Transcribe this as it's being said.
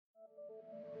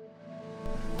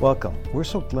Welcome. We're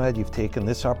so glad you've taken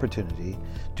this opportunity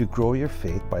to grow your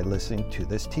faith by listening to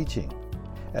this teaching.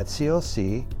 At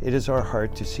CLC, it is our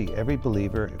heart to see every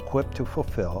believer equipped to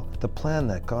fulfill the plan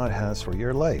that God has for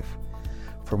your life.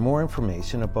 For more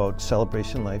information about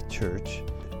Celebration Life Church,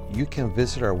 you can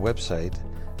visit our website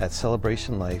at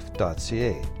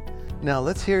celebrationlife.ca. Now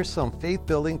let's hear some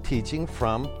faith-building teaching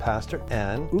from Pastor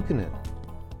Ann Ukanen.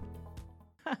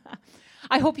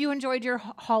 I hope you enjoyed your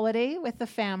holiday with the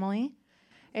family.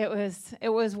 It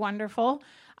was wonderful.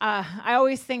 I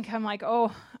always think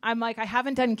I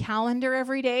haven't done calendar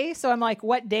every day, so I'm like,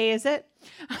 what day is it?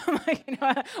 I'm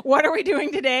like, what are we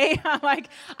doing today? I'm like,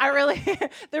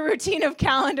 the routine of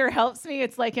calendar helps me.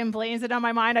 It's like emblains it on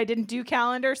my mind. I didn't do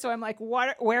calendar, so I'm like,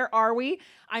 where are we?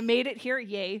 I made it here.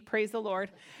 Yay, praise the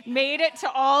Lord. Made it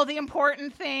to all the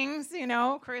important things,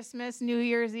 Christmas, New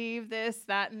Year's Eve, this,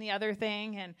 that, and the other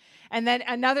thing. And then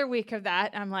another week of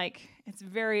that, I'm like, it's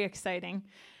very exciting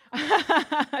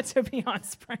to be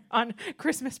on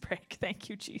Christmas break. Thank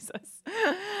you, Jesus.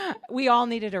 We all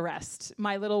needed a rest.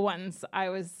 My little ones,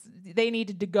 they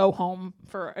needed to go home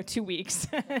for 2 weeks.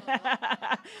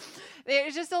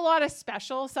 There's just a lot of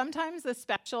special. Sometimes the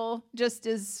special just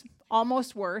is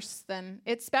almost worse than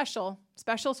it's special.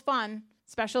 Special's fun.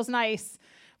 Special's nice.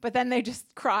 But then they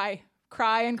just cry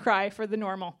for the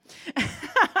normal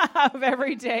of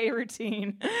everyday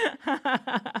routine.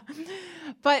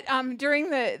 But during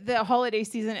the holiday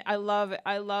season, I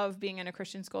love being in a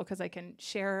Christian school because I can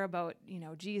share about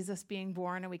Jesus being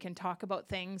born, and we can talk about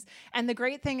things. And the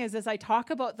great thing is I talk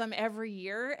about them every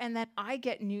year, and then I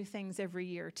get new things every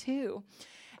year too.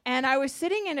 And I was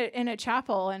sitting in a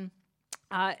chapel,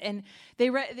 and they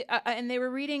were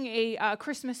reading a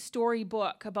Christmas story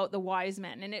book about the wise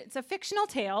men, and it's a fictional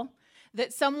tale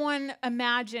that someone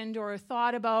imagined or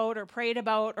thought about or prayed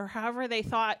about or however they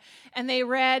thought, and they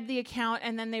read the account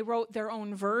and then they wrote their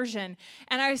own version.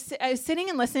 And I was sitting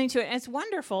and listening to it, and it's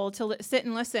wonderful to sit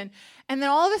and listen. And then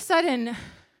all of a sudden,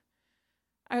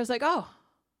 I was like, oh,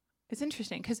 it's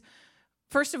interesting. Because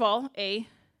first of all,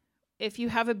 if you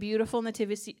have a beautiful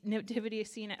nativity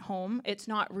scene at home, it's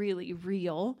not really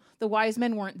real. The wise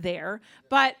men weren't there.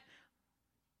 But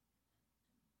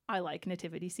I like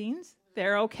nativity scenes.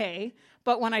 They're okay.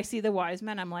 But when I see the wise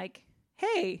men, I'm like,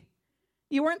 hey,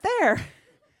 you weren't there.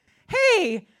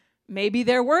 Hey, maybe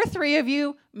there were 3 of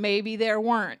you. Maybe there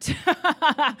weren't.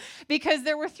 Because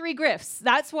there were 3 gifts.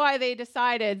 That's why they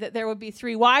decided that there would be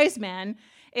 3 wise men,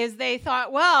 is they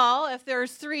thought, well, if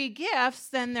there's 3 gifts,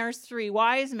 then there's 3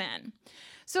 wise men.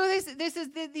 So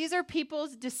these are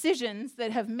people's decisions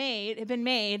that have been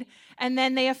made, and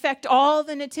then they affect all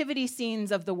the nativity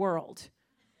scenes of the world.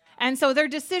 And so they're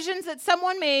decisions that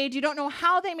someone made. You don't know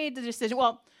how they made the decision.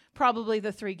 Well, probably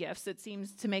the 3 gifts. It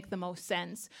seems to make the most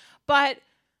sense. But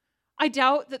I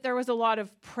doubt that there was a lot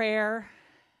of prayer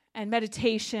and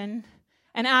meditation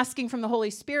and asking from the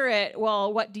Holy Spirit,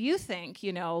 well, what do you think,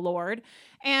 Lord?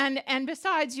 And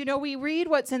besides, we read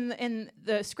what's in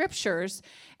the scriptures,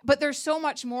 but there's so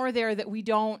much more there that we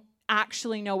don't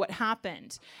actually know what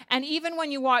happened. And even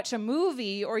when you watch a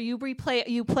movie or you play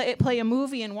a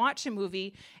movie and watch a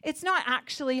movie, it's not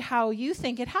actually how you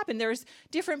think it happened. There's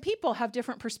different people have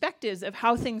different perspectives of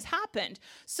how things happened.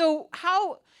 So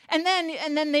and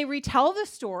then they retell the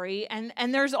story,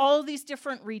 and there's all of these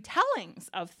different retellings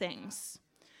of things.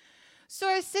 So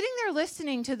I was sitting there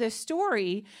listening to this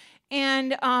story,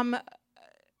 and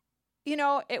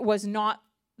it was not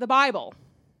the Bible.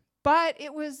 But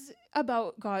it was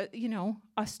about God,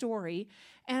 a story.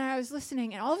 And I was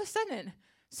listening, and all of a sudden,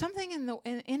 something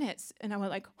in it, and I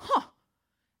went like, huh.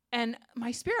 And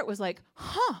my spirit was like,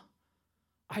 huh,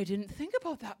 I didn't think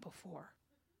about that before.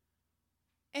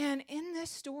 And in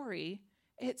this story,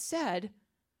 it said,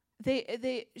 the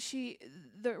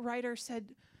writer said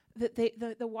that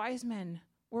the wise men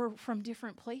were from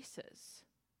different places.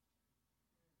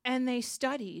 And they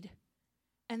studied.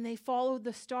 And they followed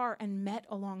the star and met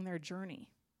along their journey.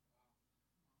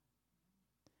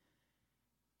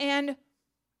 And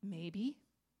maybe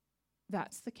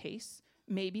that's the case.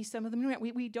 Maybe some of them went.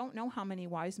 We don't know how many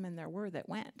wise men there were that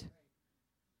went.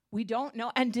 We don't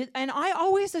know. And I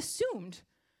always assumed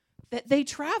that they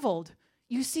traveled.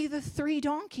 You see the 3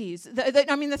 donkeys,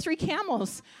 the 3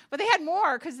 camels. But they had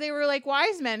more because they were like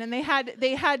wise men, and they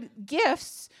had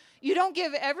gifts. You don't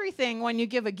give everything when you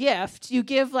give a gift. You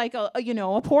give like a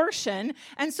portion.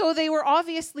 And so they were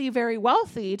obviously very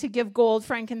wealthy to give gold,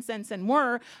 frankincense, and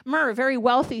myrrh, very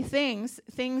wealthy things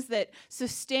that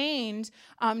sustained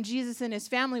Jesus and his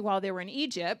family while they were in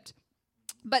Egypt.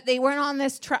 But they weren't on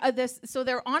so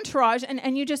their entourage,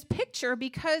 and you just picture,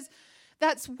 because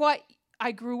that's what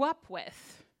I grew up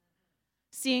with.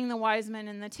 seeing the wise men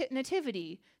in the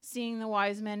nativity, seeing the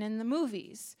wise men in the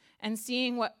movies, and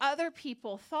seeing what other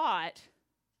people thought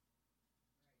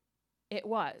it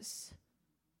was.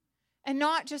 And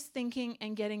not just thinking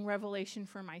and getting revelation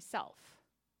for myself.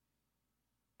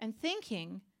 And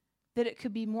thinking that it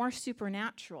could be more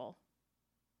supernatural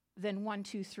than 1,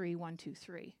 2, 3, 1, 2,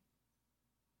 3.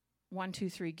 1, 2,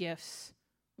 3 gifts,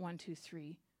 1, 2,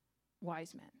 3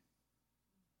 wise men.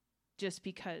 Just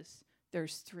because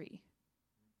there's 3.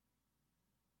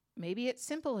 Maybe it's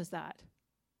simple as that,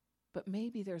 but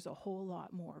maybe there's a whole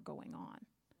lot more going on.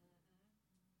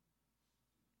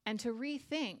 And to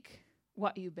rethink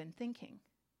what you've been thinking.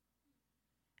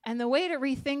 And the way to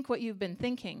rethink what you've been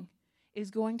thinking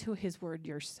is going to his word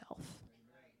yourself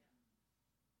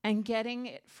and getting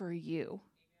it for you.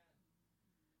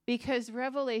 Because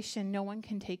revelation, no one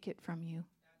can take it from you.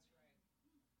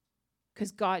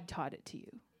 Because God taught it to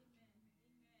you.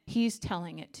 He's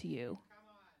telling it to you.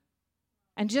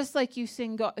 And just like you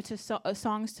sing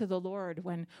songs to the Lord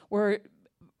when we're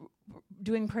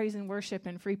doing praise and worship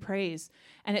and free praise,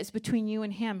 and it's between you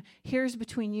and him, here's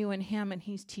between you and him, and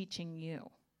he's teaching you.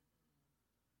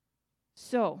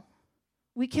 So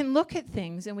we can look at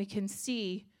things and we can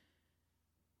see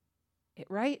it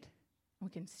right, and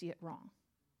we can see it wrong.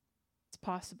 It's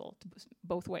possible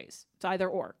both ways. It's either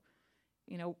or.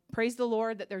 You know, praise the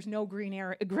Lord that there's no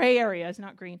gray areas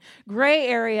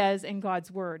in God's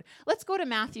word. Let's go to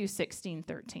Matthew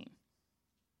 16:13.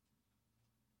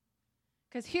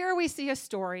 Because here we see a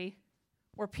story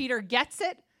where Peter gets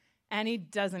it and he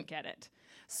doesn't get it.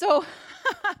 So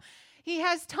he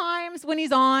has times when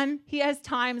he's on, he has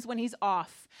times when he's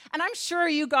off. And I'm sure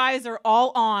you guys are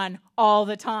all on all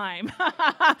the time.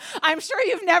 I'm sure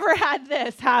you've never had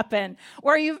this happen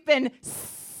where you've been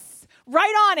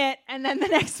right on it, and then the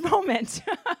next moment,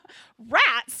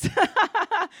 rats.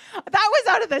 That was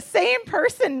out of the same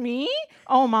person, me?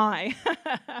 Oh my.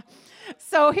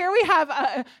 So here we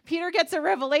have Peter gets a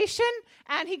revelation,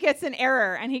 and he gets an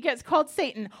error, and he gets called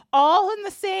Satan, all in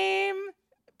the same,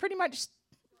 pretty much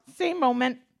same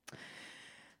moment.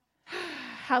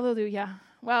 Hallelujah.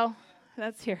 Well,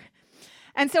 that's here.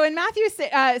 And so in Matthew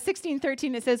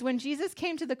 16:13, it says, when Jesus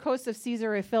came to the coast of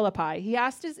Caesarea Philippi, he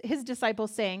asked his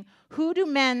disciples, saying, who do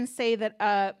men say that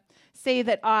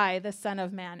I, the Son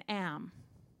of Man, am?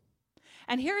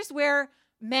 And here's where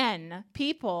men,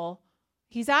 people,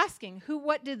 he's asking,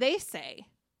 what do they say?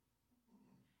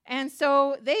 And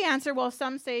so they answer, well,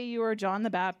 some say you are John the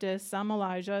Baptist, some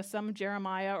Elijah, some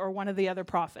Jeremiah, or one of the other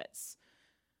prophets.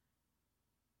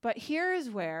 But here's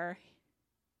where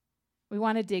we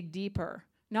want to dig deeper.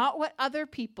 Not what other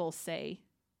people say,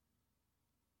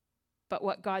 but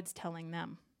what God's telling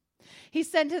them. He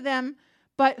said to them,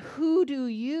 but who do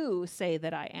you say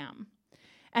that I am?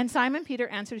 And Simon Peter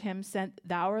answered him, said,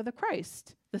 thou art the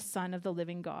Christ, the Son of the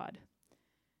living God.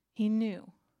 He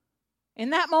knew.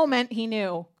 In that moment, he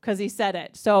knew, because he said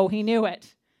it. So he knew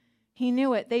it. He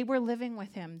knew it. They were living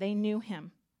with him. They knew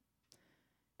him.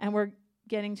 And we're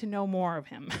getting to know more of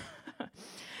him.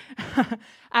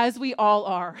 As we all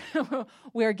are.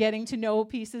 We're getting to know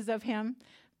pieces of him,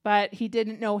 but he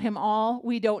didn't know him all.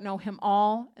 We don't know him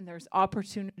all, and there's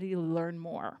opportunity to learn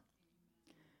more.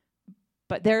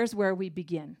 But there's where we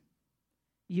begin.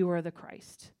 You are the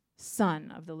Christ,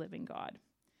 Son of the living God.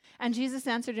 And Jesus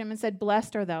answered him and said,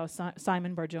 blessed art thou,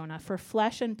 Simon Bar-Jonah, for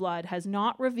flesh and blood has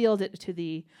not revealed it to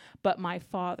thee, but my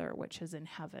Father which is in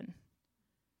heaven.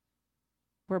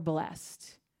 We're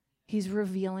blessed. He's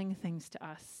revealing things to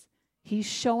us. He's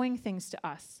showing things to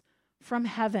us from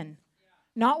heaven,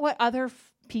 not what other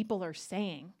people are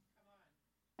saying.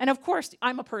 And of course,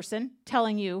 I'm a person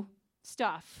telling you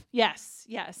stuff. Yes,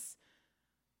 yes.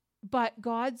 But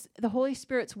the Holy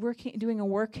Spirit's doing a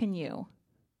work in you.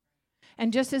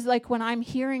 And just as like when I'm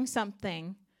hearing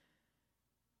something,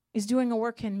 is doing a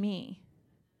work in me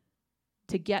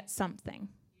to get something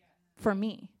for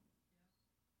me.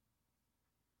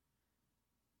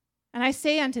 And I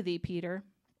say unto thee, Peter,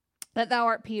 that thou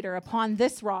art Peter, upon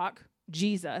this rock,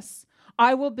 Jesus,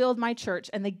 I will build my church,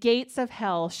 and the gates of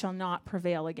hell shall not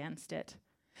prevail against it.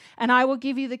 And I will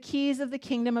give you the keys of the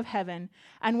kingdom of heaven,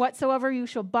 and whatsoever you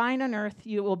shall bind on earth,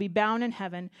 you will be bound in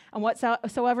heaven, and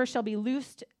whatsoever shall be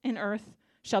loosed in earth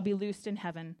shall be loosed in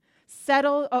heaven.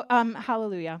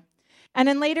 Hallelujah. And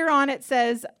then later on it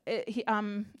says,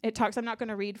 it talks, I'm not going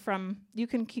to read from, you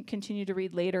can continue to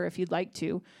read later if you'd like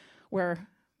to, where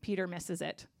Peter misses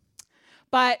it.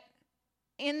 But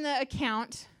in the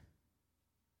account,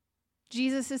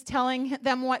 Jesus is telling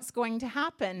them what's going to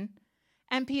happen.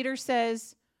 And Peter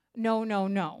says, no, no,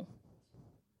 no.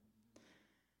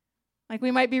 Like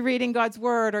we might be reading God's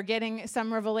word or getting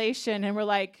some revelation and we're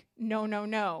like, no, no,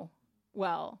 no.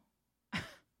 Well,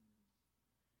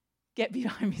 get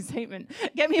behind me, Satan.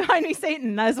 Get behind me,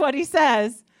 Satan. That's what he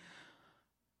says.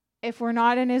 If we're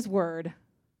not in his word,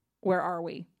 where are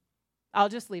we? I'll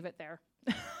just leave it there.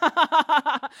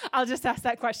 I'll just ask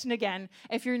that question again.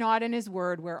 If you're not in his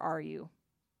word, where are you?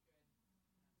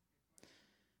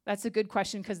 That's a good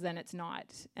question because then it's not.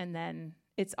 And then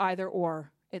it's either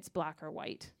or. It's black or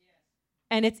white.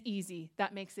 And it's easy.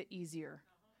 That makes it easier.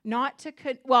 Not to,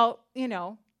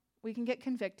 we can get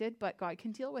convicted, but God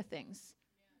can deal with things.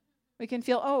 We can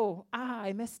feel,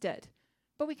 I missed it.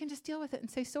 But we can just deal with it and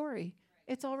say, sorry.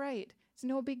 It's all right. It's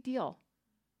no big deal.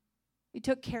 We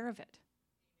took care of it.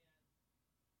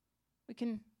 We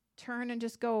can turn and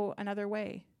just go another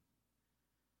way.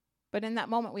 But in that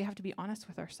moment, we have to be honest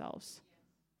with ourselves.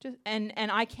 And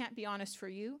I can't be honest for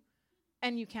you,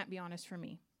 and you can't be honest for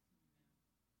me.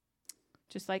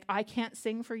 Just like I can't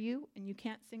sing for you, and you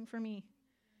can't sing for me.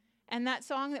 And that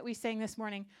song that we sang this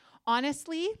morning,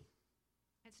 honestly,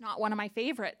 it's not one of my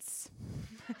favorites.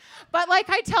 But like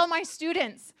I tell my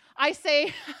students, I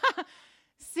say,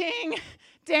 sing,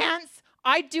 dance,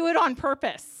 I do it on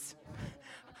purpose.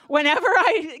 Whenever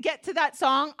I get to that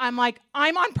song, I'm like,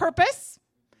 I'm on purpose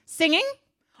singing,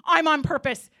 I'm on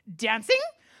purpose dancing,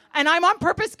 and I'm on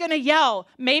purpose going to yell.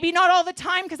 Maybe not all the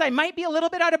time because I might be a little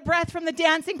bit out of breath from the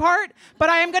dancing part, but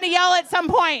I am going to yell at some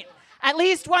point, at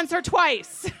least once or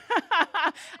twice.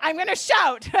 I'm going to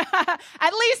shout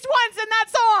at least once in that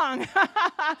song.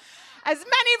 As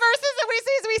many verses as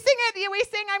we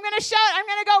sing, I'm going to shout, I'm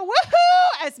going to go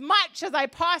woohoo as much as I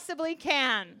possibly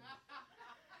can.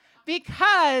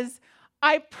 Because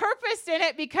I purposed in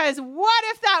it, because what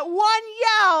if that one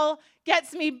yell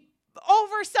gets me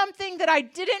over something that I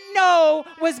didn't know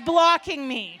was blocking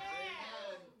me?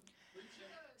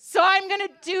 So I'm going to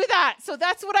do that. So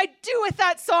that's what I do with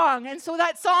that song. And so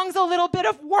that song's a little bit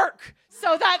of work.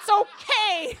 So that's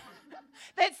okay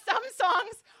that some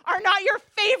songs are not your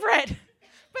favorite,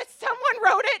 but someone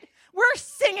wrote it. We're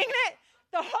singing it.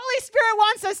 The Holy Spirit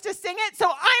wants us to sing it, so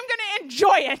I'm going to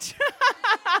enjoy it.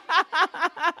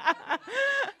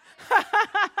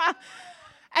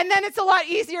 And then it's a lot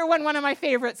easier when one of my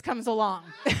favorites comes along.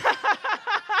 And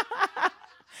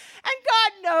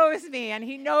God knows me, and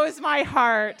he knows my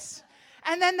heart.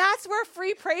 And then that's where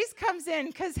free praise comes in,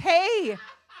 because, hey,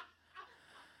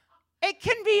 it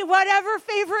can be whatever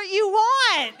favorite you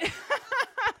want.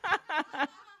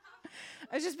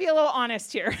 Let's just be a little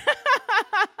honest here.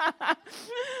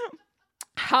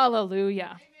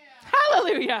 Hallelujah. Amen.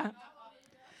 Hallelujah.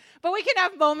 But we can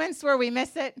have moments where we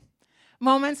miss it,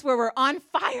 moments where we're on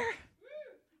fire.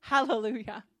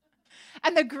 Hallelujah.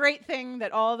 And the great thing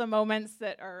that all the moments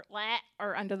that are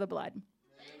under the blood.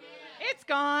 Amen. It's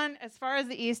gone as far as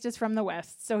the east is from the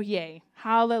west. So yay.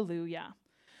 Hallelujah.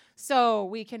 So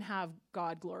we can have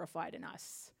God glorified in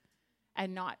us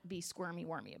and not be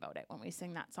squirmy-wormy about it when we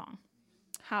sing that song.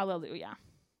 Hallelujah.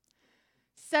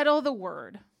 Settle the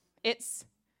word. It's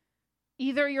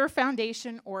either your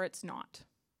foundation or it's not.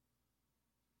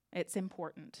 It's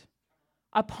important.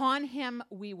 Upon him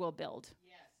we will build.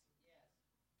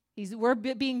 We're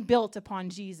being built upon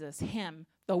Jesus, him,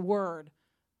 the word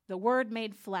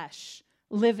made flesh,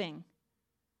 living.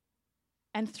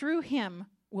 And through him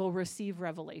we'll receive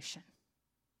revelation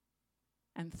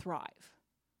and thrive.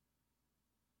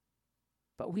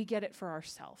 But we get it for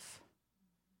ourselves.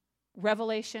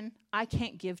 Revelation, I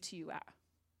can't give to you.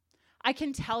 I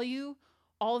can tell you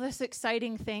all this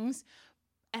exciting things,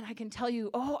 and I can tell you,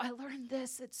 I learned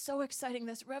this. It's so exciting,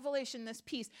 this revelation, this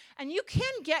peace. And you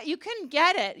can get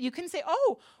it. You can say,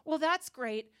 well, that's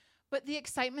great, but the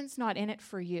excitement's not in it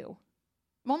for you.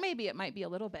 Well, maybe it might be a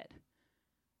little bit.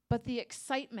 But the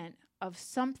excitement of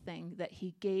something that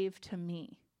he gave to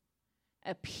me,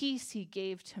 a peace he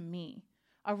gave to me,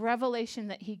 a revelation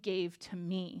that he gave to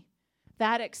me,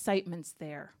 that excitement's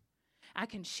there. I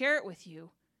can share it with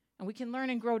you, and we can learn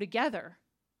and grow together.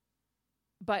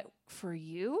 But for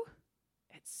you,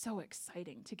 it's so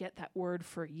exciting to get that word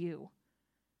for you.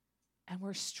 And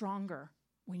we're stronger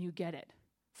when you get it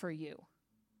for you.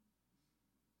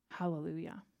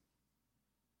 Hallelujah.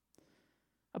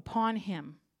 Upon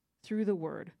him, through the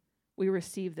word, we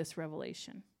receive this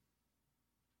revelation.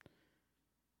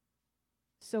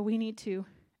 So we need to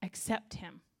accept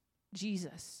him,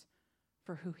 Jesus,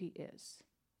 for who he is.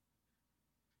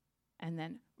 And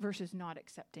then versus not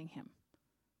accepting him.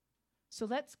 So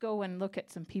let's go and look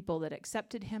at some people that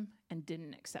accepted him and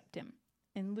didn't accept him.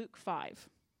 In Luke 5.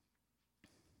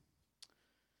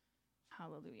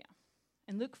 Hallelujah.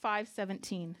 In Luke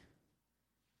 5:17.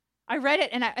 I read it,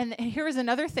 and here was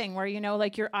another thing where,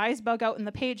 like your eyes bug out in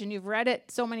the page and you've read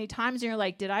it so many times and you're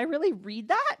like, did I really read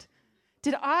that?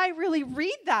 Did I really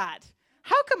read that?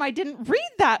 How come I didn't read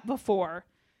that before?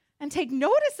 And take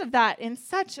notice of that in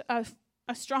such a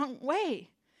strong way.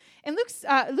 In Luke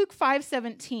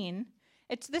 5:17,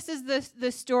 this is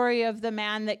the story of the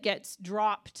man that gets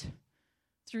dropped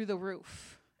through the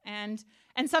roof. And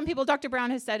some people, Dr.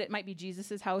 Brown has said it might be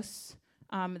Jesus' house,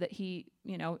 that he,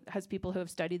 has people who have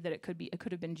studied that it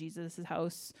could have been Jesus'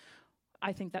 house.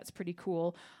 I think that's pretty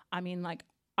cool. I mean, like,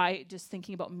 I just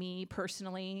thinking about me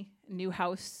personally, new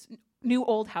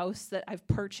old house that I've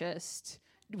purchased.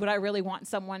 Would I really want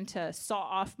someone to saw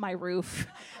off my roof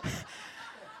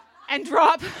and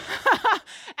drop?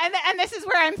 and this is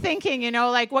where I'm thinking,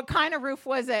 like, what kind of roof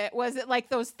was it? Was it like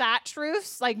those thatch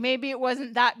roofs? Like, maybe it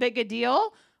wasn't that big a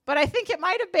deal, but I think it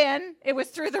might have been. It was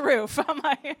through the roof. I'm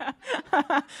like,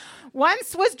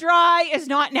 once was dry is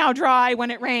not now dry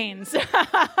when it rains.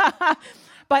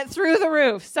 But through the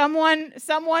roof,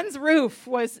 someone's roof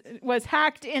was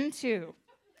hacked into.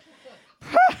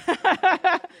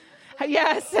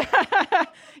 Yes.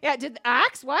 Yeah, did the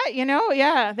axe what?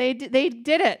 Yeah, they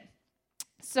did it.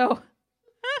 So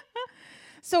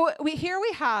here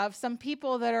we have some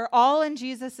people that are all in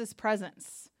Jesus'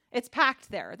 presence. It's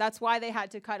packed there. That's why they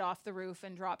had to cut off the roof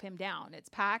and drop him down. It's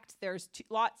packed. There's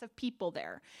lots of people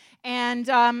there. And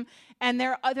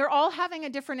they're all having a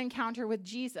different encounter with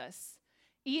Jesus,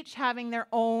 each having their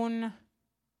own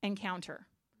encounter.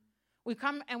 We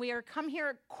come here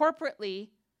corporately,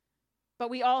 but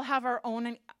we all have our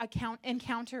own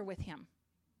encounter with him.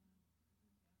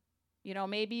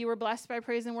 Maybe you were blessed by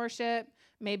praise and worship.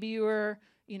 Maybe you were,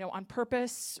 on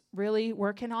purpose, really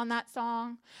working on that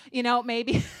song.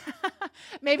 Maybe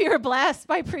maybe you were blessed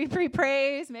by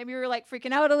pre-praise. Maybe you were like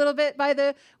freaking out a little bit by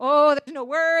there's no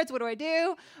words. What do I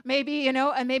do? Maybe,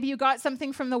 and maybe you got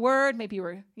something from the word. Maybe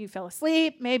you fell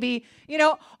asleep. Maybe,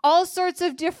 all sorts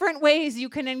of different ways you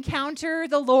can encounter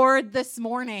the Lord this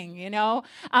morning,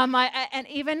 and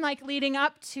even like leading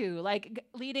up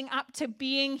to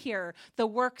being here, the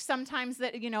work sometimes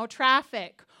that,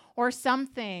 traffic or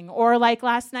something, or like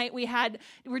last night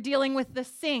we're dealing with the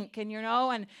sink,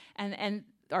 and and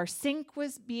our sink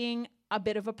was being a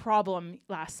bit of a problem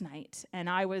last night, and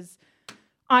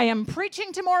I am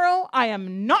preaching tomorrow. I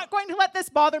am not going to let this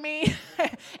bother me.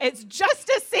 It's just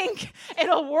a sink.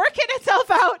 It'll work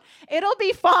itself out. It'll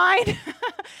be fine.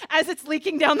 As it's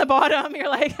leaking down the bottom, you're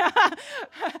like,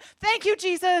 thank you,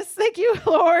 Jesus. Thank you,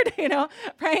 Lord.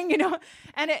 Praying,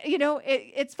 and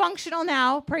it's functional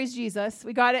now. Praise Jesus.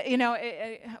 We got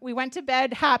it. We went to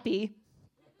bed happy,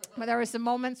 but there were some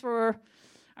moments where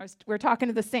we're talking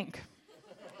to the sink.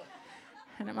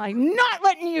 And I'm like, not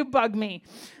letting you bug me.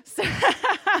 So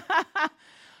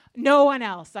no one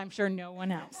else. I'm sure no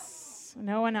one else.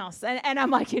 No one else. And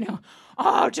I'm like,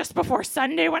 just before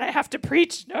Sunday when I have to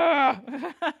preach,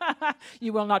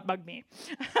 you will not bug me.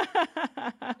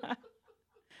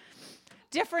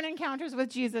 Different encounters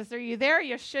with Jesus. Are you there?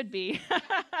 You should be.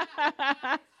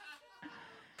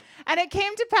 And it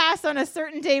came to pass on a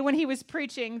certain day when he was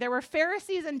preaching, there were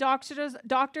Pharisees and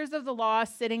doctors of the law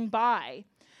sitting by,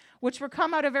 which were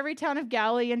come out of every town of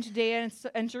Galilee and Judea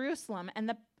and Jerusalem.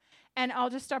 And I'll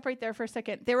just stop right there for a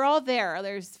second. They were all there.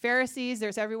 There's Pharisees.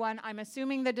 There's everyone. I'm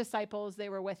assuming the disciples, they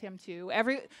were with him too.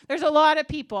 There's a lot of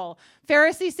people.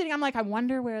 Pharisees sitting. I'm like, I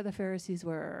wonder where the Pharisees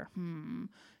were.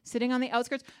 Sitting on the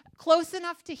outskirts, close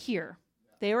enough to hear.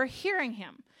 They were hearing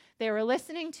him. They were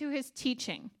listening to his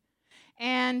teaching.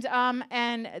 And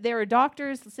there were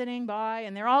doctors sitting by,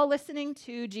 and they're all listening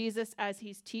to Jesus as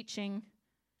he's teaching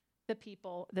the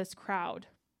people, this crowd.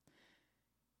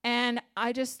 And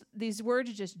these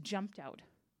words just jumped out.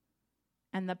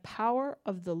 And the power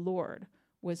of the Lord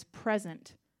was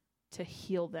present to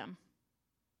heal them.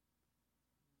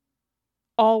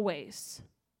 Always,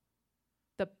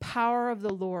 the power of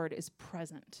the Lord is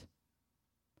present.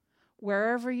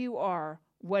 Wherever you are,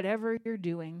 whatever you're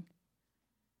doing,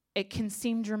 it can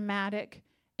seem dramatic.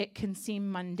 It can seem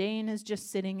mundane as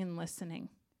just sitting and listening.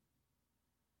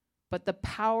 But the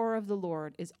power of the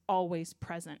Lord is always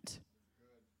present.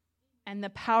 And the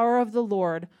power of the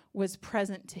Lord was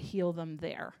present to heal them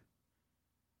there.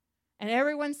 And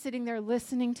everyone's sitting there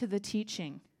listening to the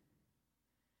teaching.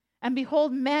 And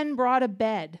behold, men brought a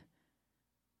bed.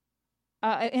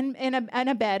 In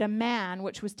a bed, a man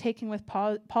which was taken with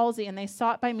palsy, and they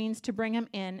sought by means to bring him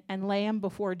in and lay him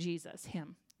before Jesus.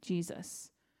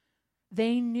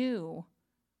 They knew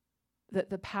that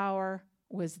the power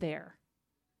was there.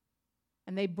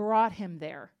 And they brought him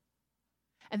there.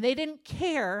 And they didn't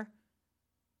care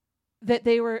that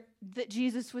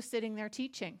Jesus was sitting there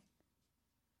teaching.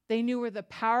 They knew where the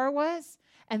power was,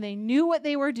 and they knew what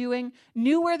they were doing,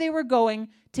 knew where they were going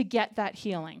to get that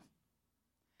healing.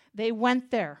 They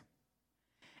went there.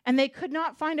 And they could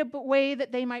not find a way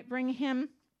that they might bring him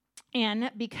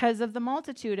in because of the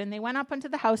multitude. And they went up onto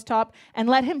the housetop and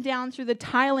let him down through the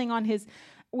tiling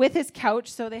with his couch.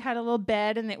 So they had a little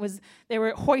bed, and they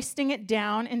were hoisting it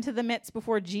down into the midst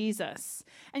before Jesus.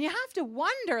 And you have to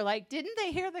wonder, didn't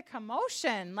they hear the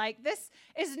commotion? This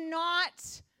is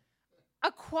not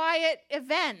a quiet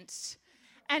event.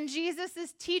 And Jesus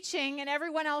is teaching, and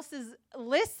everyone else is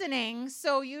listening.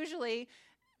 So usually,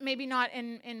 maybe not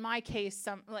in my case,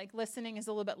 listening is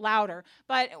a little bit louder.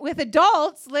 But with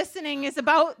adults, listening is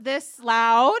about this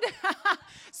loud.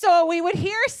 So we would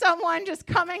hear someone just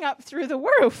coming up through the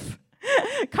roof,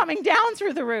 coming down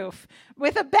through the roof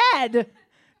with a bed,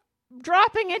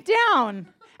 dropping it down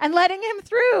and letting him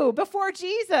through before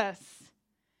Jesus.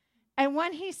 And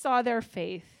when he saw their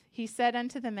faith, he said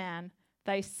unto the man,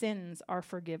 thy sins are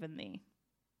forgiven thee.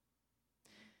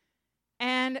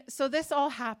 And so this all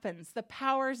happens. The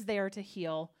power's there to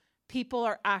heal. People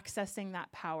are accessing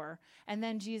that power. And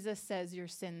then Jesus says, your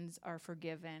sins are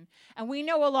forgiven. And we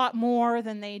know a lot more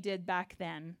than they did back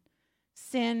then.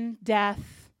 Sin,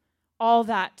 death, all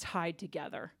that tied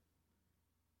together.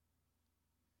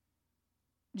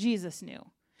 Jesus knew.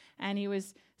 And he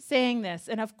was saying this.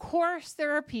 And of course,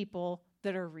 there are people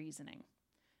that are reasoning.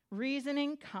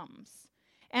 Reasoning comes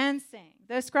and saying,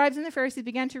 the scribes and the Pharisees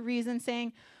began to reason,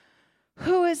 saying,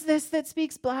 who is this that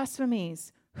speaks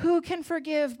blasphemies? Who can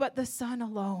forgive but the Son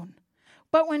alone?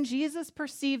 But when Jesus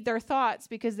perceived their thoughts,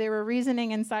 because they were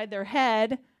reasoning inside their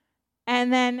head,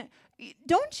 and then,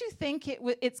 don't you think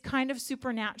it's kind of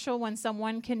supernatural when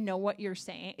someone can know what you're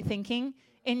thinking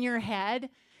in your head?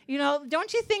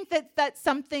 Don't you think that that's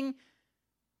something,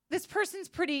 this person's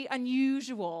pretty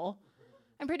unusual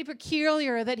and pretty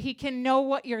peculiar, that he can know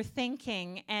what you're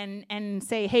thinking and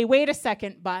say, hey, wait a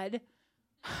second, bud.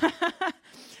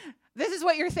 This is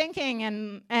what you're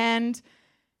thinking. And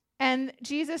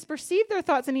Jesus perceived their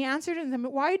thoughts, and he answered them,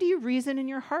 why do you reason in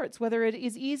your hearts, whether it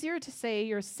is easier to say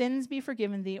your sins be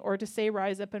forgiven thee, or to say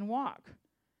rise up and walk?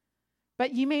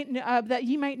 But that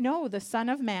ye might know the Son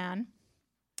of Man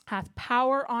hath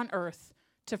power on earth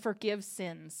to forgive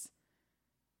sins.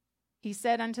 He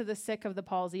said unto the sick of the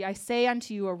palsy, I say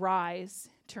unto you, arise,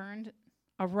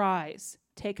 arise,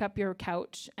 take up your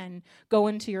couch, and go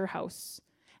into your house.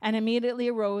 And immediately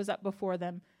arose up before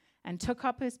them, and took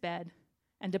up his bed,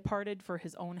 and departed for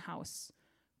his own house,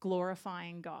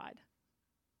 glorifying God.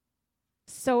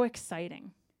 So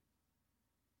exciting.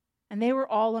 And they were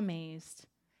all amazed.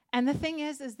 And the thing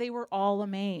is they were all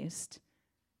amazed.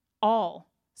 All.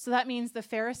 So that means the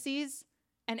Pharisees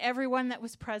and everyone that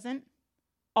was present,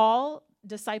 all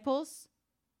disciples.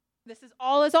 This is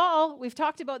all is all. We've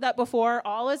talked about that before.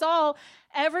 All is all.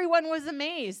 Everyone was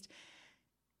amazed.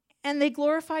 And they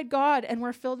glorified God and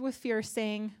were filled with fear,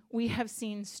 saying, we have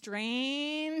seen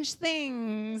strange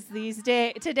things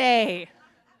today.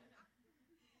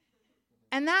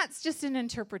 And that's just an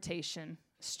interpretation.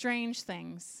 Strange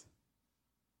things.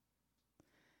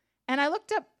 And I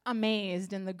looked up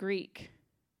amazed in the Greek.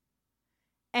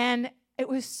 And it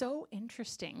was so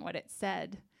interesting what it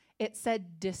said. It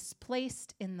said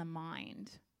displaced in the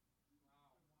mind.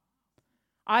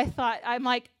 I'm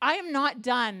like, I am not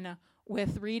done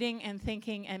with reading and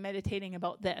thinking and meditating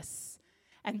about this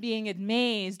and being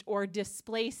amazed or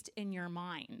displaced in your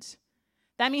mind.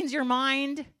 That means your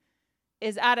mind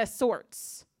is out of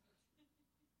sorts.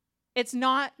 It's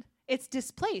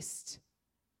displaced.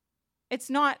 It's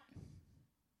not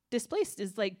displaced.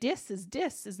 It's like dis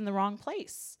is in the wrong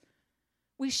place.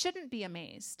 We shouldn't be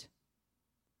amazed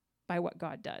by what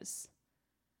God does.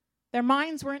 Their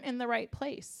minds weren't in the right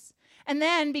place. And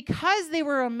then because they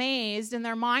were amazed and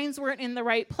their minds weren't in the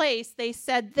right place, they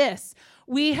said this,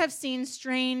 we have seen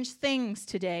strange things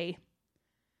today.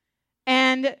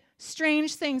 And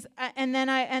strange things, and then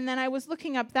I was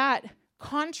looking up that,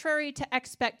 contrary to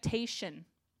expectation,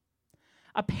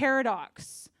 a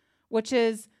paradox, which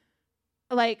is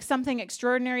like something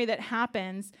extraordinary that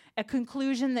happens, a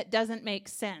conclusion that doesn't make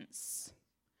sense.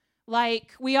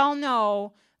 Like we all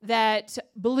know that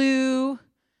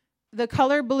the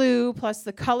color blue plus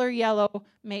the color yellow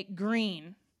make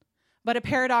green. But a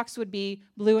paradox would be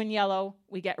blue and yellow,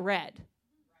 we get red.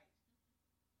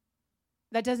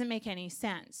 That doesn't make any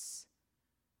sense.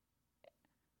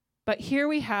 But here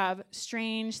we have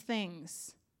strange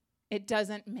things. It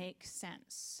doesn't make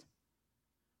sense.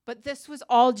 But this was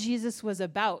all Jesus was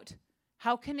about.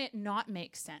 How can it not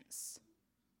make sense?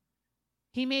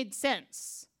 He made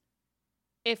sense.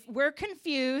 If we're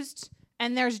confused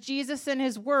and there's Jesus in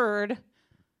his word,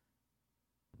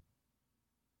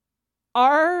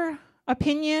 our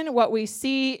opinion, what we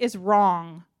see is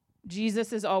wrong.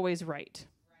 Jesus is always right.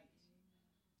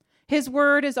 His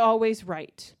word is always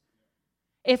right.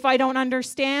 If I don't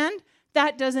understand,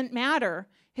 that doesn't matter.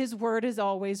 His word is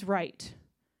always right.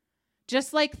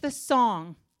 Just like the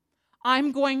song,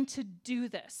 I'm going to do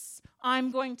this.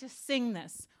 I'm going to sing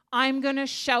this. I'm going to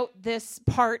shout this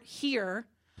part here.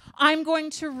 I'm going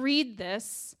to read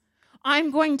this. I'm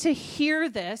going to hear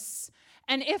this.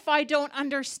 And if I don't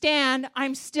understand,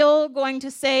 I'm still going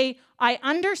to say, I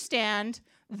understand.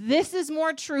 This is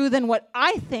more true than what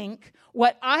I think,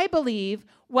 what I believe,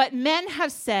 what men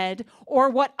have said, or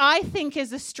what I think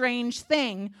is a strange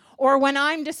thing, or when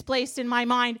I'm displaced in my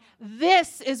mind,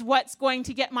 this is what's going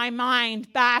to get my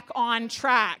mind back on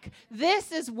track.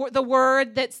 This is the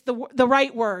word that's the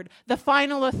right word, the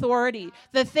final authority,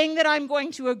 the thing that I'm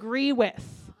going to agree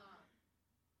with.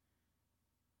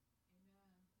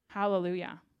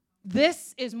 Hallelujah.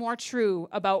 This is more true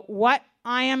about what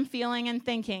I am feeling and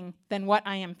thinking than what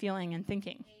I am feeling and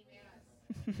thinking.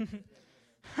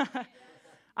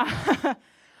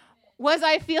 Was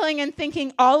I feeling and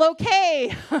thinking all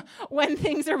okay when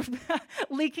things are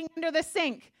leaking under the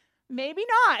sink? Maybe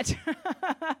not.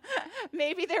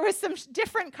 Maybe there was some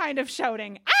different kind of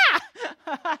shouting.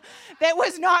 That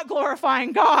was not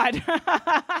glorifying God.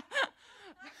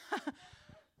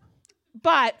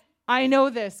 But I know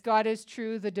this. God is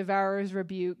true. The devourer is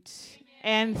rebuked.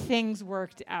 And things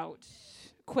worked out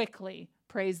quickly.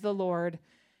 Praise the Lord.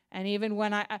 And even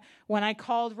when I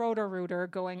called Roto-Rooter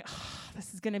going,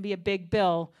 this is going to be a big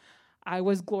bill, I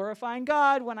was glorifying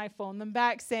God when I phoned them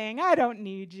back saying, I don't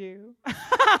need you.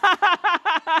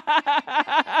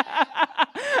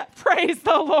 Praise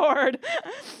the Lord.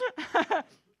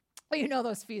 Well, you know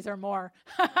those fees are more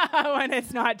when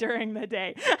it's not during the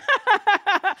day.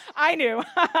 I knew.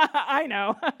 I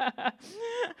know.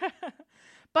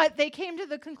 But they came to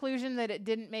the conclusion that it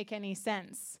didn't make any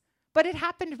sense. But it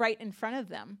happened right in front of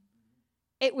them.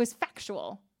 It was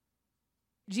factual.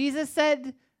 Jesus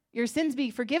said, your sins be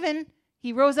forgiven.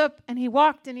 He rose up and he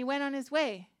walked and he went on his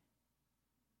way.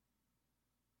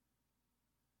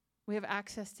 We have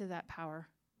access to that power.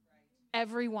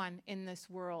 Everyone in this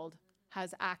world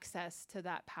has access to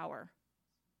that power.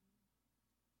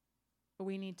 But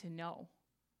we need to know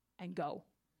and go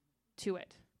to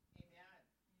it.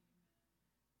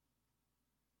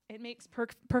 It makes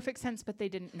perfect sense, but they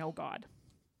didn't know God.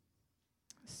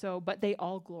 But they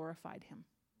all glorified him.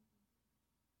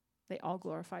 They all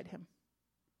glorified him.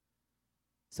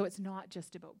 So it's not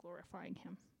just about glorifying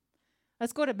him.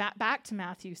 Let's go back to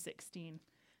Matthew 16.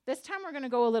 This time we're going to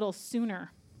go a little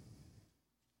sooner,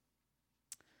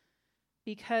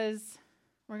 because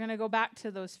we're going to go back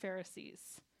to those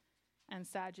Pharisees and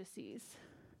Sadducees.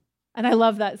 And I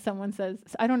love that someone says,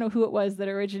 I don't know who it was that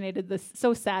originated this.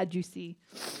 So sad, you see.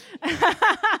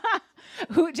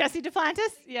 Who? Jesse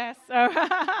Duplantis? Yes.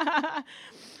 Oh.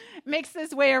 Makes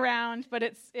this way around, but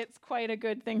it's quite a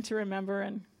good thing to remember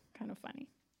and kind of funny.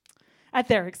 At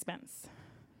their expense.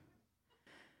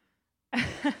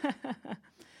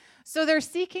 So they're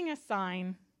seeking a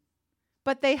sign,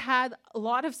 but they had a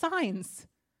lot of signs.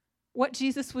 What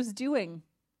Jesus was doing,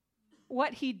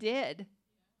 what he did.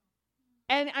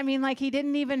 And I mean, he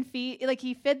didn't even feed,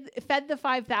 he fed the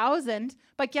 5,000,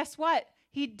 but guess what?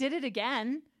 He did it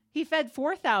again. He fed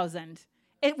 4,000.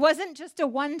 It wasn't just a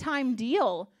one-time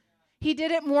deal. He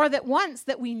did it more than once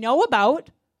that we know about.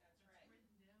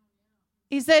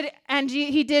 He said, and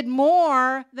he did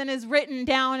more than is written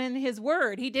down in his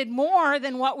word. He did more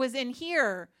than what was in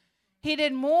here. He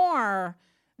did more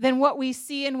than what we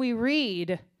see and we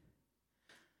read.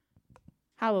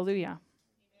 Hallelujah.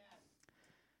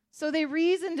 So they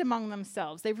reasoned among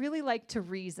themselves. They really like to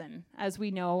reason, as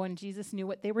we know, and Jesus knew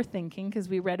what they were thinking because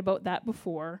we read about that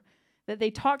before, that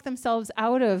they talked themselves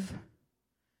out of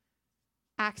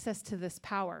access to this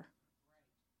power.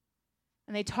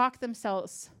 And they talked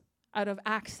themselves out of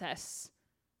access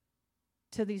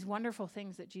to these wonderful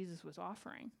things that Jesus was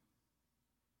offering.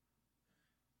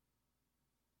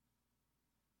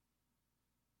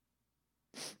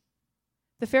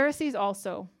 The Pharisees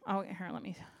also, what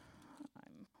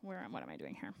am I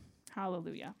doing here?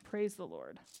 Hallelujah. Praise the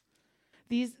Lord.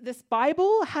 This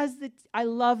Bible has I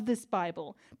love this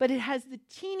Bible, but it has the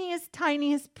teeniest,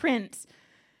 tiniest print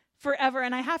forever,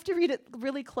 and I have to read it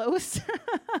really close.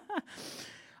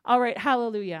 All right,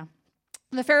 hallelujah.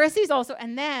 The Pharisees also,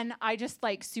 and then I just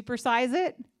supersize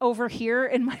it over here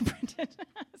in my printed,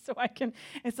 so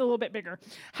it's a little bit bigger.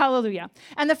 Hallelujah.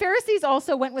 And the Pharisees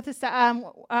also went with the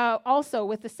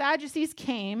Sadducees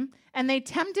came, and they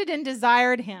tempted and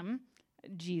desired him.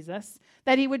 Jesus,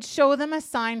 that he would show them a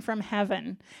sign from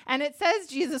heaven. And it says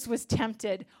Jesus was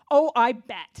tempted. Oh, I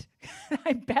bet.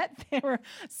 I bet they were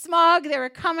smug. They were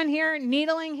coming here,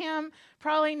 needling him.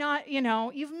 Probably not,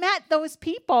 you've met those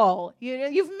people.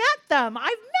 You've met them. I've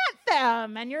met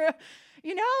them.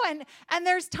 And and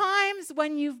there's times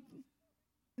when you've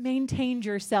maintained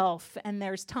yourself, and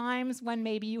there's times when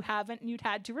maybe you haven't and you'd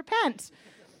had to repent.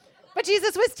 But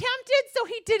Jesus was tempted, so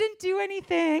he didn't do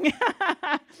anything.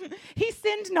 He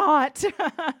sinned not.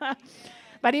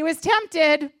 But he was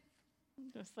tempted,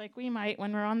 just like we might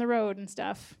when we're on the road and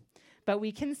stuff. But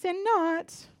we can sin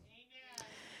not.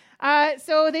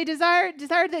 So they desired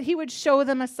that he would show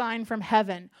them a sign from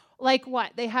heaven. Like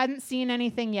what? They hadn't seen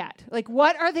anything yet. Like,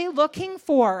 what are they looking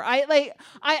for?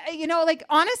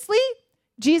 Honestly,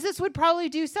 Jesus would probably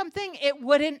do something. It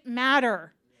wouldn't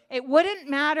matter. It wouldn't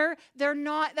matter. They're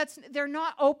not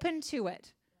open to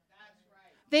it.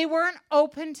 They weren't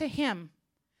open to him.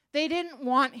 They didn't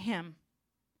want him.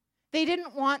 They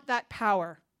didn't want that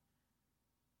power.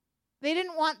 They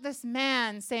didn't want this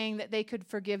man saying that they could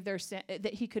forgive their sin,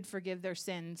 that he could forgive their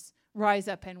sins, rise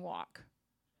up and walk.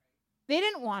 They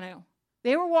didn't want to.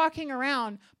 They were walking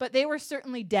around, but they were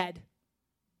certainly dead.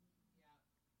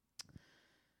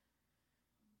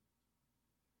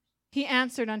 He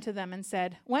answered unto them and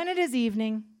said, when it is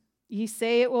evening, ye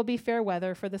say it will be fair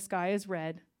weather, for the sky is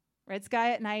red. Red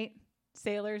sky at night,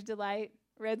 sailors' delight.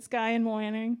 Red sky in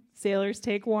morning, sailors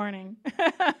take warning.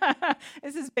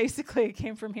 This is basically, it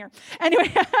came from here.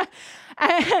 Anyway,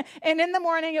 and in the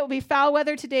morning it will be foul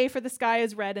weather today, for the sky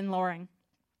is red and lowering.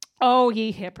 Oh,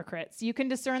 ye hypocrites, you can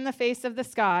discern the face of the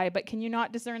sky, but can you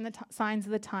not discern the signs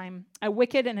of the time? A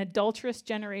wicked and adulterous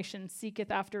generation seeketh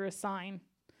after a sign.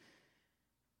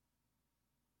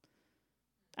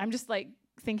 I'm just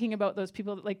thinking about those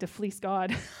people that like to fleece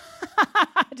God.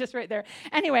 Just right there.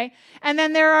 Anyway, and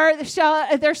then there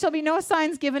shall be no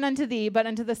signs given unto thee, but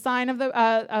unto the sign of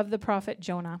the prophet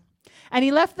Jonah. And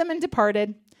he left them and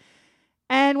departed.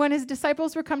 And when his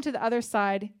disciples were come to the other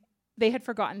side, they had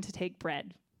forgotten to take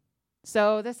bread.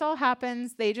 So this all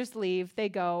happens. They just leave. They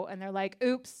go, and they're like,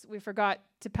 oops, we forgot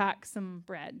to pack some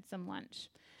bread, some lunch.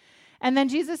 And then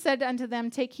Jesus said unto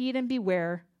them, take heed and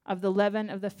beware of the leaven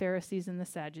of the Pharisees and the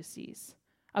Sadducees,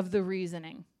 of the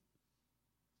reasoning,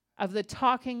 of the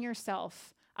talking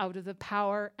yourself out of the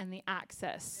power and the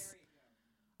access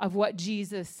of what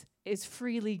Jesus is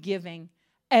freely giving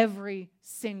every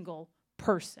single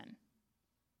person.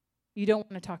 You don't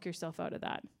want to talk yourself out of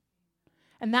that.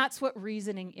 And that's what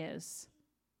reasoning is.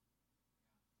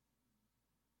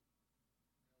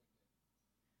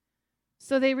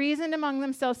 So they reasoned among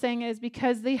themselves, saying, it is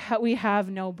because we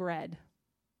have no bread.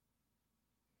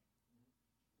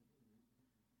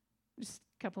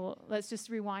 Let's just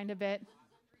rewind a bit.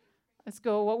 Let's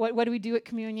go. What do we do at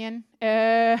communion?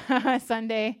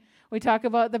 Sunday. We talk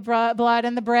about the blood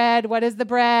and the bread. What is the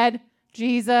bread?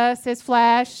 Jesus, his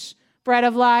flesh, bread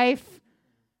of life.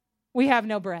 We have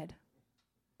no bread.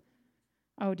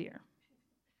 Oh dear.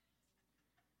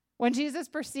 When Jesus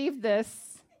perceived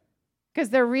this, because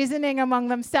they're reasoning among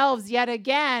themselves yet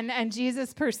again, and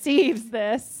Jesus perceives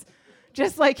this,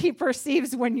 just like he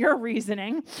perceives when you're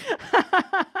reasoning.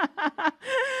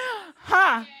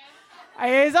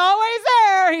 He's always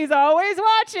there. He's always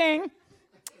watching.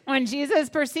 When Jesus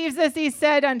perceives this, he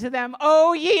said unto them,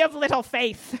 O ye of little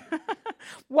faith,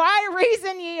 why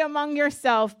reason ye among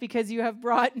yourself, because you have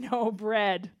brought no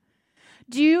bread?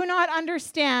 Do you not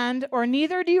understand, or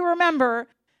neither do you remember?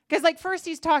 Because first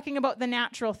he's talking about the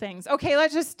natural things. Okay,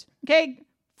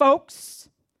 folks,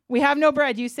 we have no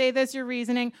bread. You say this, you're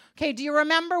reasoning. Okay, do you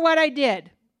remember what I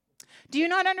did? Do you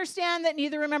not understand that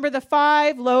neither remember the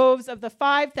 5 loaves of the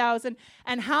 5,000?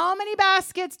 And how many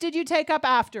baskets did you take up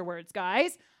afterwards,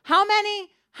 guys? How many?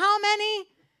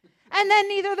 And then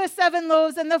neither the 7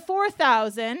 loaves and the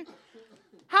 4,000.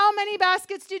 How many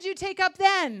baskets did you take up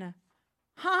then?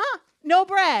 No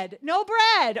bread.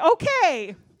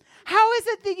 Okay. How is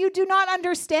it that you do not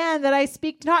understand that I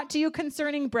speak not to you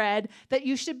concerning bread, that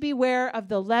you should beware of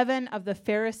the leaven of the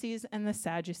Pharisees and the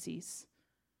Sadducees,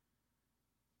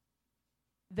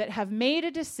 that have made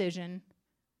a decision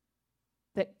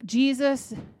that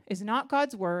Jesus is not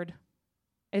God's word,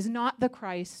 is not the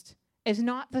Christ, is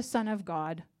not the Son of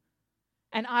God,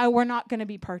 and we're not going to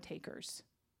be partakers.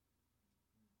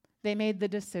 They made the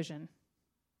decision.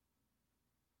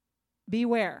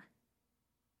 Beware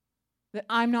that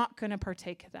I'm not going to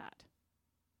partake of that.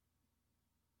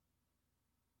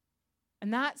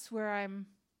 And that's where I'm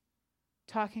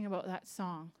talking about that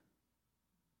song.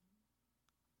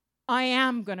 I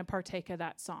am going to partake of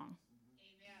that song.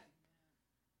 Amen.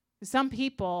 Some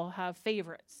people have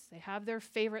favorites. They have their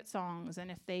favorite songs,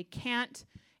 and if they can't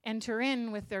enter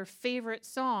in with their favorite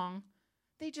song,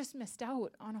 they just missed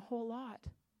out on a whole lot.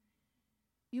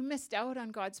 You missed out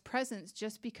on God's presence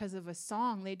just because of a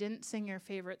song. They didn't sing your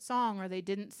favorite song, or they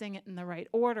didn't sing it in the right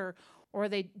order, or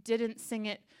they didn't sing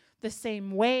it the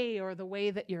same way or the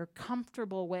way that you're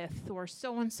comfortable with, or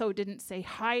so-and-so didn't say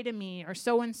hi to me, or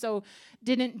so-and-so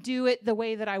didn't do it the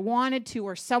way that I wanted to,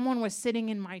 or someone was sitting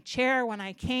in my chair when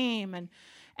I came,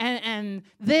 and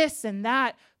this and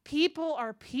that. People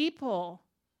are people.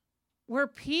 We're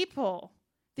people.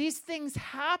 These things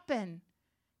happen.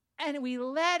 And we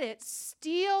let it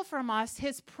steal from us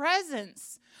his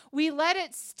presence. We let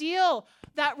it steal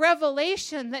that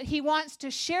revelation that he wants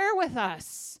to share with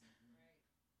us.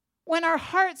 When our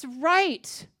heart's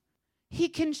right, he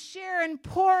can share and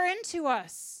pour into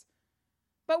us.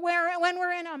 But when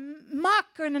we're in a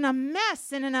muck and in a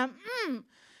mess and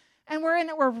and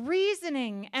we're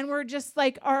reasoning, and we're just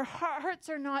like, our hearts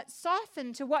are not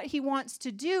softened to what he wants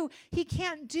to do, he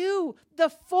can't do the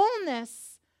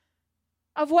fullness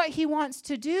of what he wants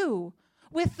to do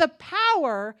with the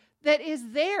power that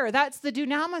is there. That's the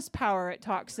dunamis power it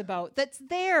talks about. That's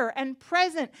there and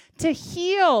present to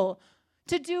heal,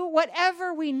 to do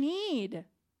whatever we need,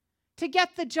 to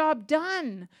get the job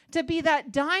done, to be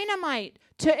that dynamite,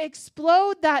 to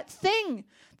explode that thing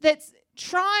that's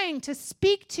trying to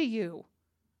speak to you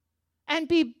and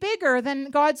be bigger than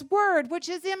God's word, which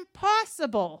is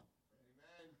impossible.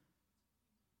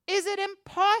 Amen. Is it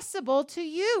impossible to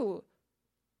you?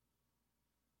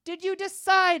 Did you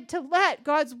decide to let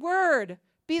God's word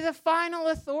be the final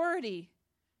authority?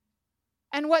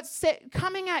 And what's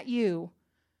coming at you?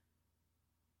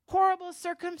 Horrible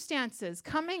circumstances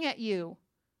coming at you.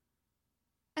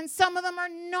 And some of them are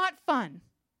not fun.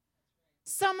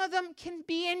 Some of them can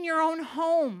be in your own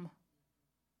home.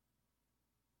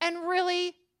 And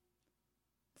really,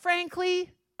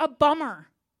 frankly, a bummer.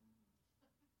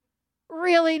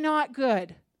 Really not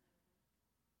good.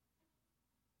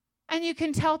 And you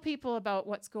can tell people about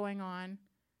what's going on,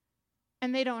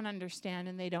 and they don't understand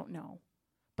and they don't know.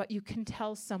 But you can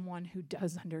tell someone who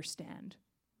does understand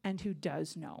and who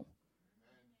does know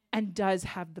and does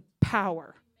have the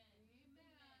power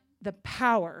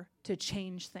to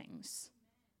change things.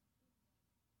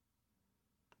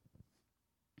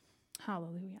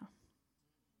 Hallelujah.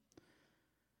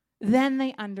 Then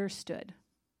they understood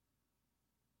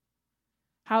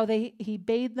how he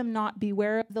bade them not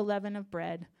beware of the leaven of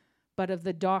bread, but of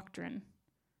the doctrine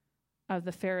of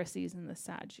the Pharisees and the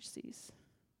Sadducees,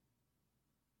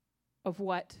 of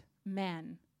what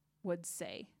men would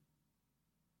say.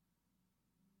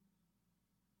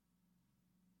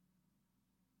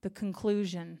 The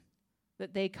conclusion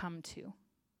that they come to.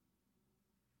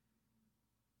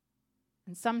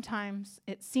 And sometimes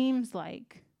it seems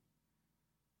like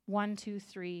 1, 2,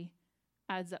 3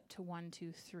 adds up to 1,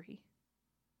 2, 3.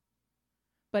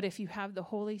 But if you have the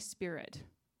Holy Spirit,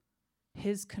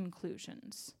 his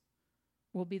conclusions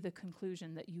will be the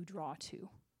conclusion that you draw to.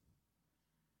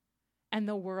 And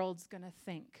the world's going to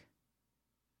think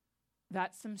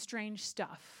that's some strange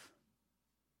stuff.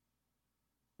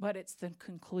 But it's the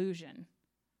conclusion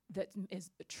that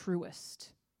is the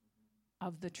truest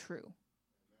of the true.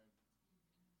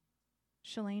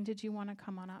 Shalane, did you want to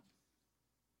come on up?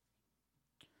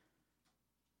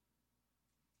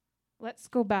 Let's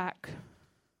go back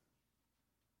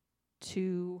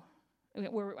to,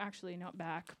 we're actually not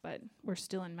back, but we're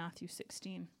still in Matthew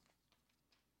 16.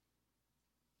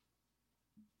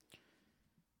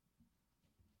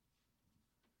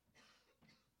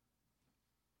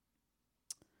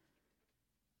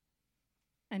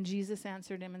 And Jesus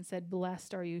answered him and said,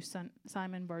 "Blessed are you,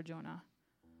 Simon Bar-Jonah,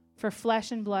 for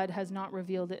flesh and blood has not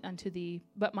revealed it unto thee,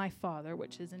 but my Father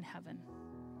which is in heaven.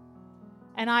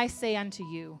 And I say unto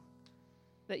you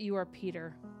that you are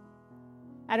Peter,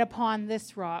 and upon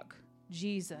this rock,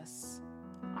 Jesus,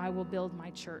 I will build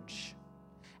my church,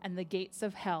 and the gates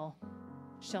of hell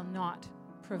shall not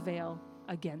prevail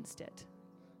against it."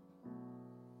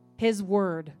 His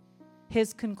word,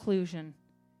 his conclusion,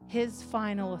 his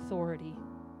final authority,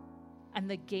 and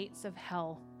the gates of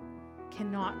hell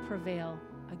cannot prevail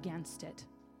against it.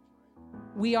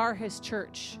 We are his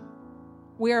church.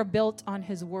 We are built on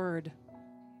his word.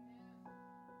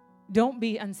 Don't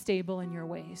be unstable in your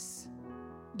ways.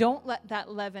 Don't let that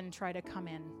leaven try to come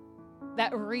in,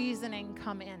 that reasoning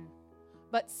come in,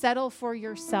 but settle for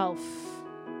yourself.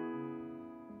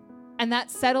 And that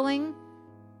settling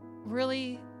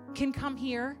really can come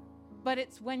here, but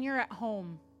it's when you're at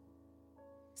home,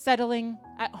 settling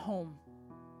at home,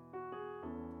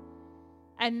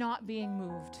 and not being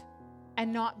moved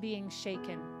and not being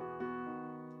shaken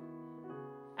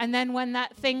And then when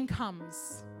that thing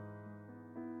comes,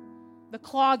 the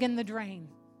clog in the drain,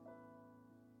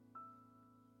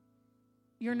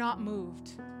 you're not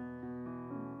moved.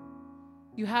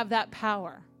 You have that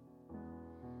power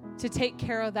to take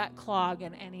care of that clog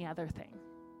and any other thing.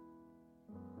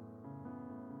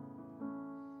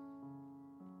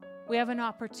 We have an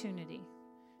opportunity.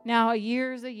 Now, a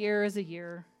year is a year is a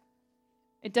year.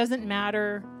 It doesn't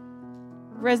matter.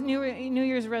 New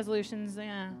Year's resolutions, they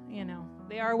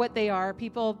are what they are.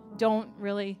 People don't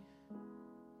really,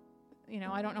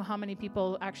 I don't know how many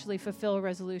people actually fulfill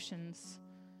resolutions.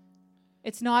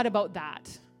 It's not about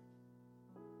that.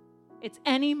 It's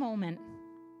any moment,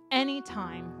 any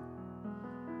time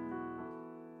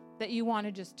that you want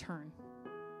to just turn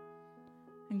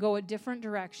and go a different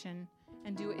direction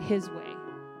and do it His way.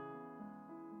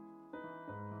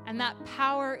 And that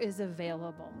power is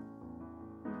available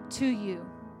to you.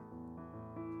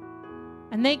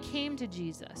 And they came to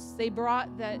Jesus. They brought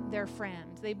their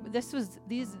friend.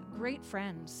 These great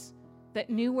friends that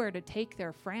knew where to take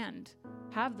their friend,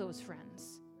 have those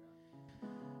friends,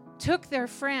 took their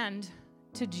friend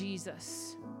to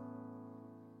Jesus.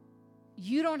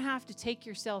 You don't have to take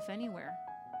yourself anywhere.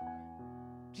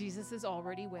 Jesus is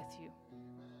already with you.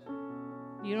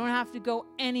 You don't have to go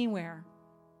anywhere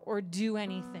or do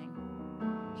anything.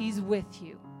 He's with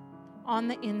you, on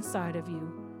the inside of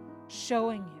you,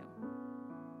 showing you,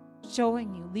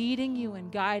 leading you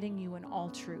and guiding you in all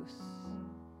truth.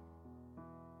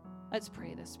 Let's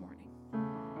pray this morning.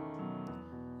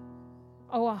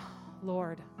 Oh,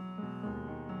 Lord,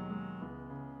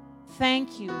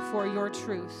 thank you for your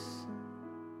truth.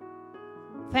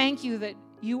 Thank you that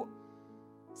you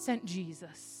sent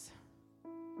Jesus,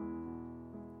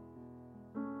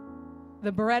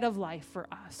 the bread of life for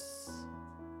us,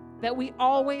 that we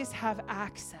always have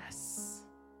access.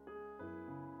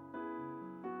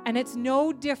 And it's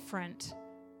no different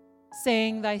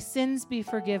saying, thy sins be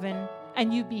forgiven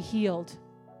and you be healed,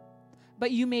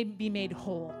 but you may be made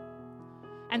whole.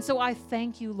 And so I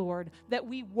thank you, Lord, that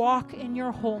we walk in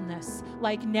your wholeness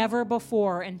like never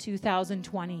before in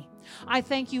 2020. I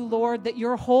thank you, Lord, that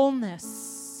your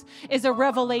wholeness is a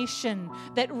revelation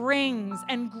that rings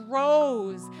and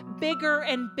grows bigger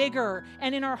and bigger,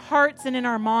 and in our hearts and in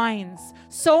our minds,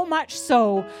 so much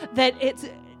so that it's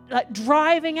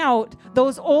driving out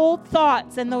those old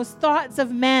thoughts and those thoughts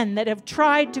of men that have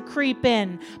tried to creep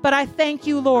in. But I thank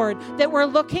you, Lord, that we're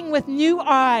looking with new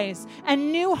eyes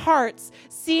and new hearts,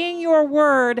 seeing your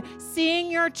word, seeing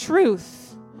your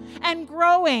truth, and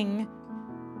growing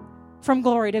from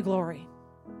glory to glory.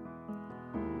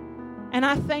 And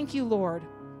I thank you, Lord,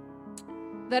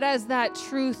 that as that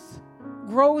truth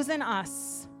grows in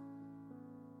us,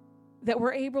 that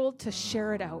we're able to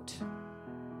share it out.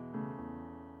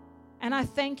 And I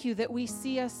thank you that we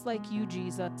see us like you,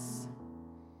 Jesus,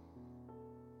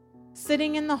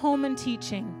 sitting in the home and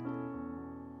teaching,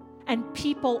 and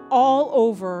people all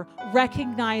over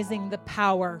recognizing the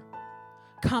power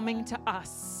coming to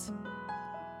us.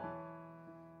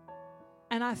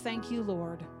 And I thank you,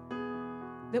 Lord,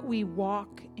 that we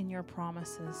walk in your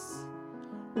promises,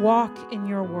 walk in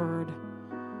your word,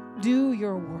 do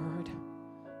your word,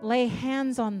 lay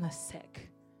hands on the sick,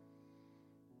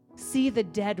 see the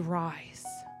dead rise.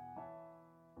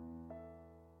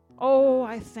 Oh,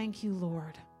 I thank you,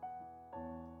 Lord,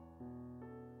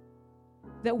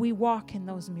 that we walk in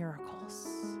those miracles.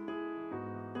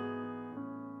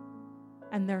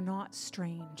 And they're not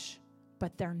strange,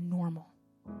 but they're normal.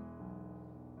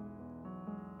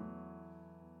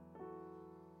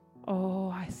 Oh,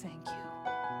 I thank you.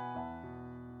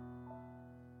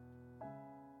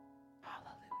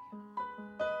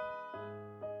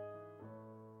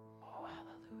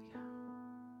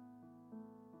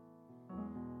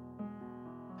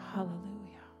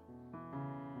 Hallelujah.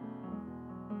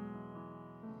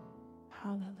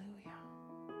 Hallelujah.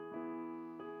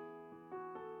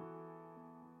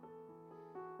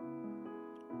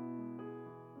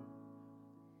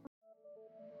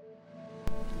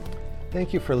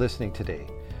 Thank you for listening today.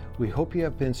 We hope you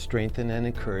have been strengthened and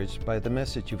encouraged by the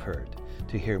message you've heard.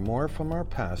 To hear more from our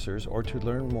pastors or to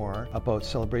learn more about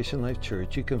Celebration Life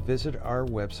Church, you can visit our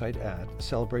website at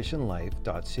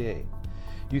celebrationlife.ca.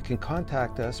 You can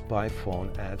contact us by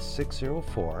phone at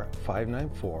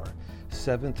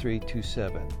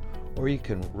 604-594-7327, or you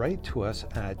can write to us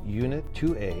at Unit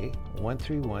 2A,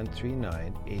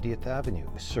 13139 80th Avenue,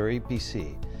 Surrey,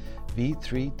 BC,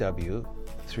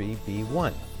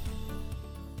 V3W3B1.